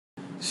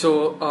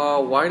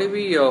Why do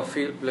we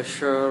feel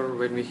pleasure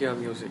when we hear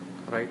music,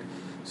 right?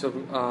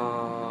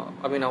 I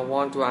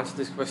want to answer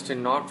this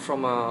question not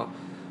from a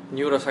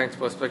neuroscience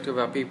perspective,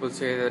 where people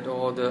say that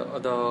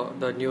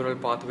the neural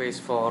pathways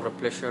for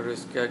pleasure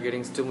is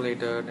getting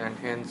stimulated, and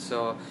hence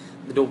the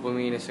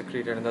dopamine is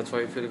secreted, and that's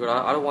why you feel good.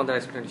 I don't want that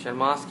explanation.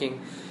 I'm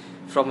asking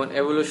from an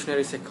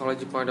evolutionary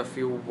psychology point of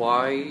view,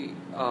 why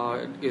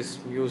is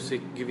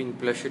music giving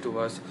pleasure to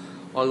us,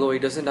 although it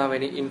doesn't have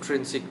any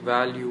intrinsic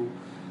value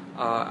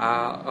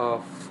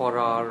for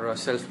our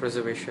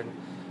self-preservation,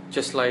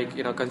 just like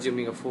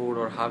consuming a food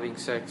or having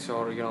sex,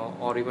 or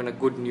or even a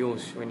good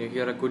news. When you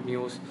hear a good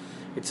news,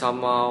 it's a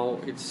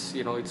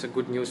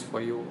good news for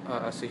you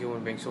as a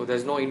human being. So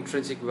there's no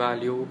intrinsic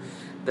value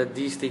that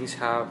these things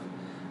have.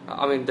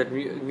 That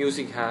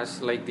music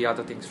has, like the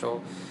other things.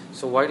 So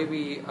why do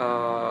we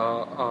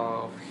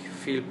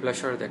feel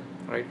pleasure then,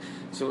 right?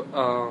 So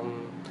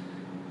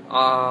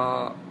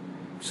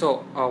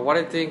what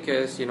I think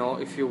is,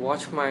 if you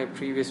watch my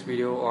previous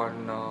video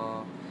on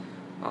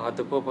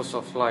the purpose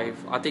of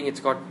life, I think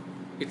it's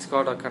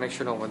got a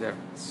connection over there.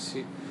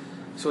 See,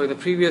 so in the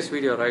previous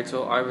video, right?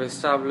 So I've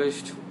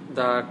established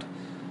that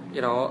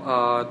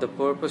the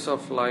purpose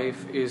of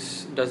life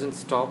doesn't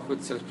stop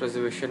with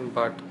self-preservation,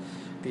 but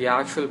the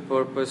actual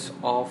purpose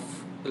of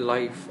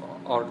life,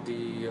 or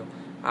the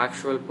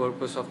actual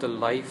purpose of the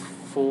life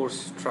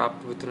force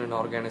trapped within an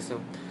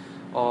organism,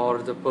 or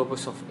the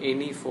purpose of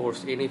any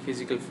force, any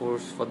physical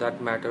force for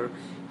that matter,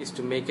 is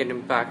to make an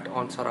impact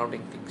on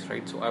surrounding things,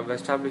 right? So I've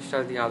established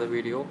that in the other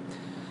video,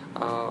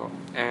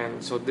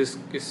 and so this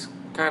is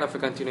kind of a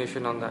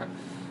continuation on that,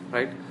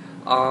 right?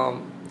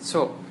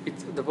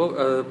 The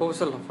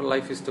purpose of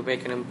life is to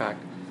make an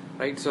impact,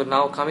 right? So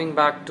now coming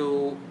back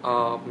to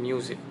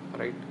music,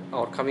 right?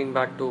 Or coming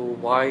back to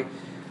why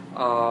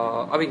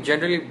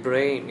generally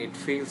brain, it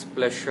feels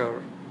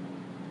pleasure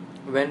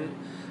when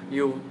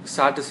you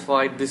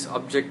satisfied this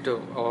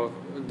objective, or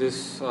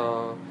this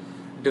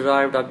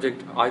derived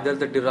object, either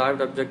the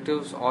derived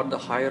objectives or the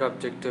higher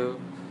objective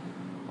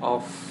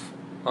of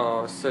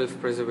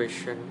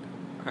self-preservation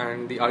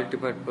and the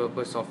ultimate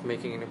purpose of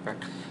making an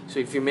impact. So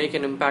if you make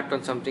an impact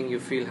on something,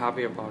 you feel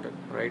happy about it,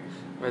 right?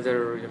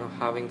 Whether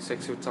having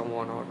sex with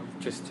someone, or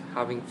just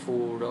having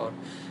food, or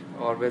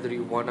whether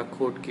you won a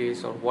court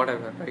case or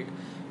whatever, right?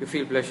 You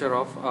feel pleasure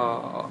of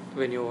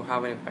when you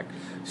have an impact.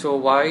 So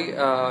why?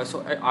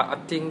 I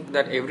think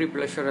that every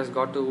pleasure has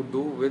got to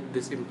do with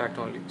this impact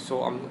only.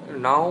 So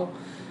now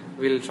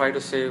we'll try to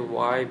say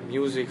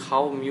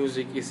how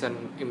music is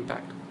an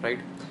impact, right?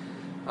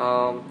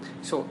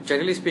 So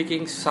generally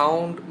speaking,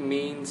 sound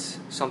means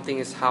something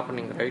is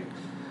happening, right?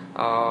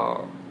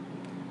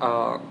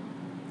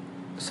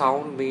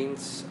 Sound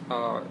means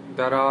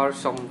there are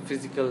some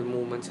physical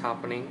movements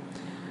happening,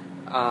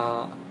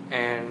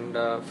 and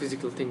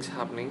physical things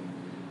happening,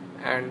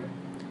 and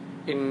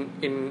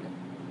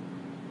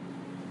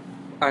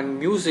and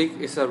music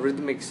is a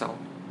rhythmic sound,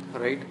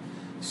 right?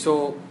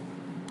 So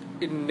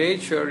in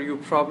nature, you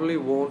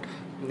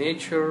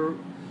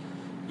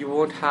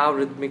won't have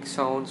rhythmic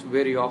sounds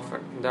very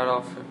often,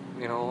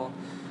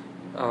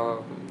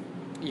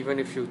 even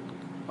if you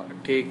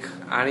take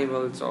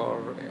animals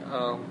or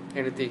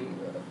anything.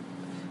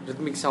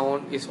 Rhythmic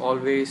sound is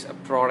always a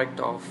product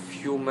of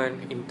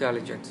human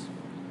intelligence,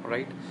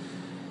 right?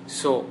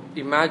 So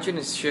imagine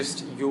it's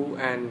just you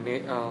and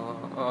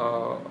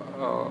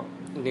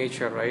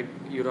nature, right?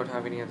 You don't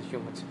have any other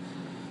humans.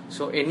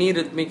 So any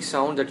rhythmic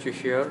sound that you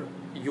hear,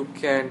 you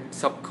can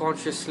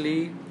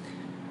subconsciously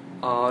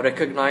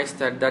recognize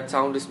that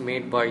sound is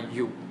made by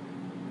you.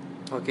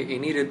 Okay,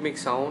 any rhythmic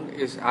sound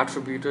is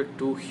attributed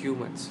to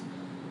humans.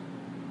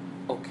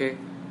 Okay,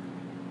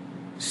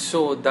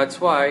 so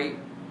that's why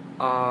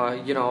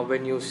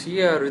when you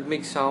see a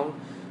rhythmic sound,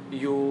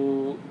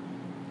 you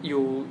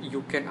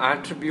can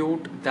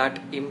attribute that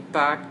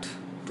impact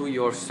to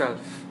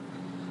yourself.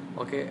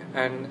 Okay,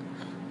 and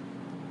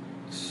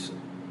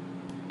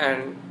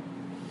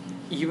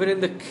even in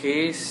the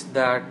case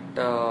that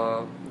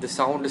the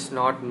sound is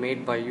not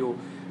made by you,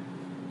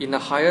 in a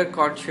higher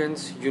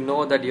conscience,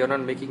 that you're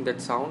not making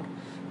that sound,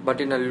 but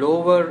in a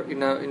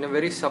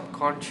very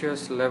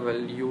subconscious level,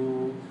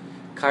 you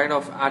kind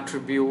of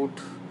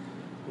attribute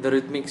the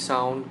rhythmic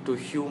sound to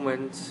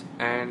humans,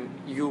 and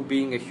you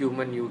being a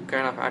human, you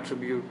kind of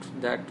attribute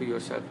that to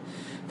yourself.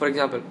 For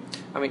example,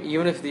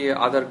 even if the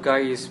other guy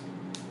is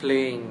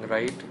playing,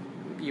 right?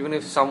 Even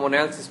if someone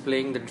else is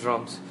playing the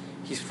drums,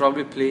 he's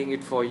probably playing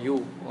it for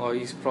you, or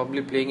he's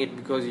probably playing it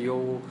because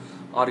you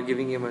are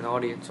giving him an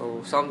audience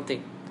or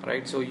something,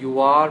 right? So you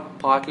are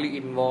partly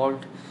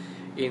involved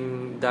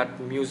in that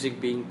music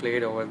being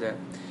played over there.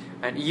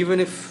 And even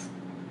if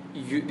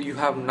you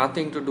have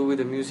nothing to do with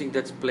the music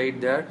that's played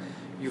there,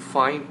 you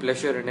find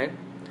pleasure in it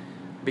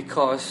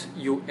because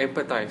you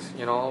empathize.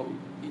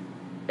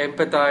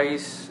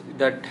 Empathize,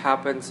 that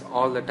happens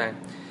all the time.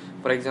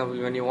 For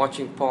example, when you're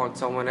watching porn,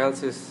 someone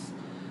else is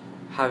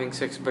having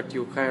sex, but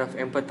you kind of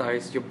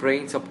empathize. Your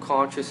brain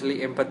subconsciously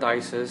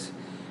empathizes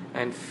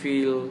and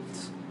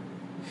feels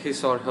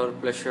his or her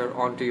pleasure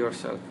onto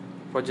yourself.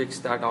 projects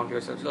that onto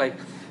yourself. Like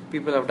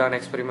people have done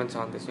experiments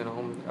on this.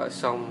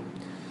 Some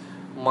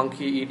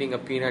monkey eating a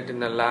peanut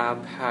in a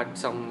lab had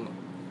some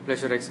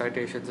pleasure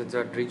excitations in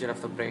that region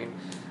of the brain.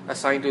 A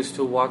scientist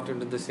who walked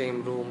into the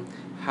same room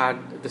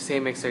had the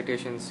same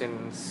excitations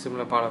in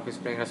similar part of his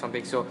brain or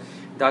something. So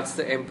that's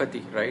the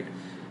empathy, right?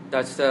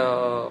 That's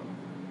the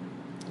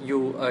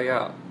you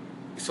yeah.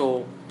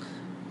 So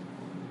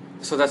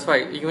that's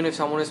why even if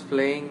someone is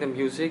playing the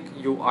music,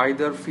 you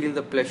either feel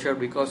the pleasure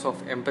because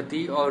of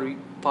empathy, or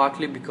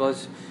partly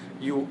because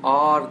you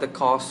are the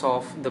cause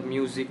of the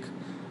music,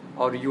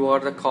 or you are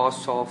the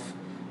cause of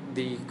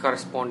the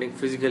corresponding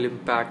physical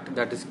impact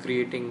that is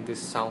creating this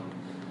sound.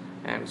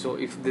 And so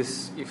if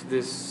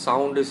this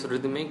sound is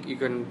rhythmic, you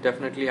can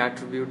definitely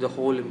attribute the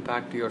whole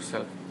impact to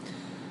yourself.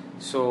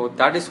 So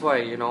that is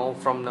why,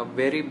 from a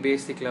very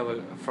basic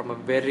level, from a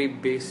very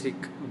basic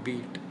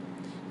beat,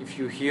 if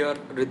you hear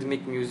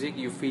rhythmic music,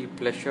 you feel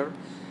pleasure,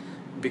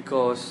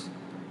 because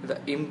the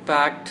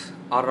impact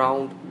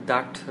around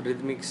that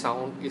rhythmic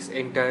sound is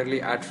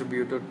entirely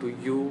attributed to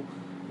you,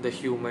 the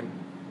human,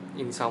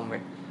 in some way,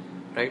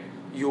 right?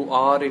 You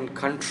are in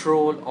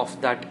control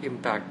of that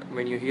impact.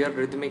 When you hear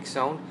rhythmic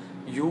sound,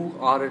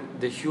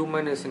 the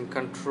human is in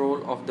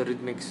control of the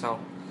rhythmic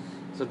sound.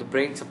 So the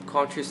brain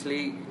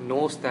subconsciously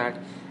knows that,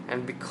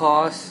 and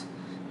because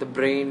the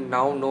brain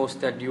now knows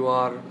that you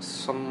are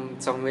some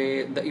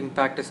way, the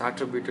impact is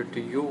attributed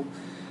to you.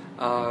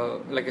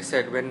 Like I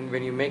said,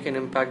 when you make an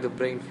impact, the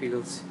brain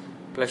feels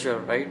pleasure,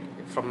 right?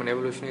 From an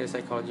evolutionary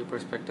psychology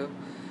perspective.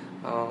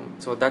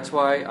 So that's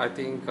why I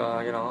think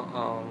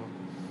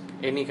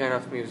any kind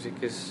of music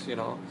is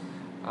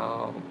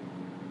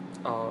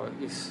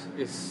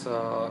is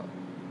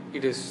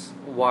it is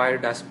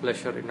wired as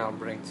pleasure in our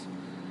brains.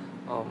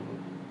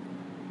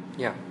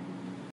 Yeah.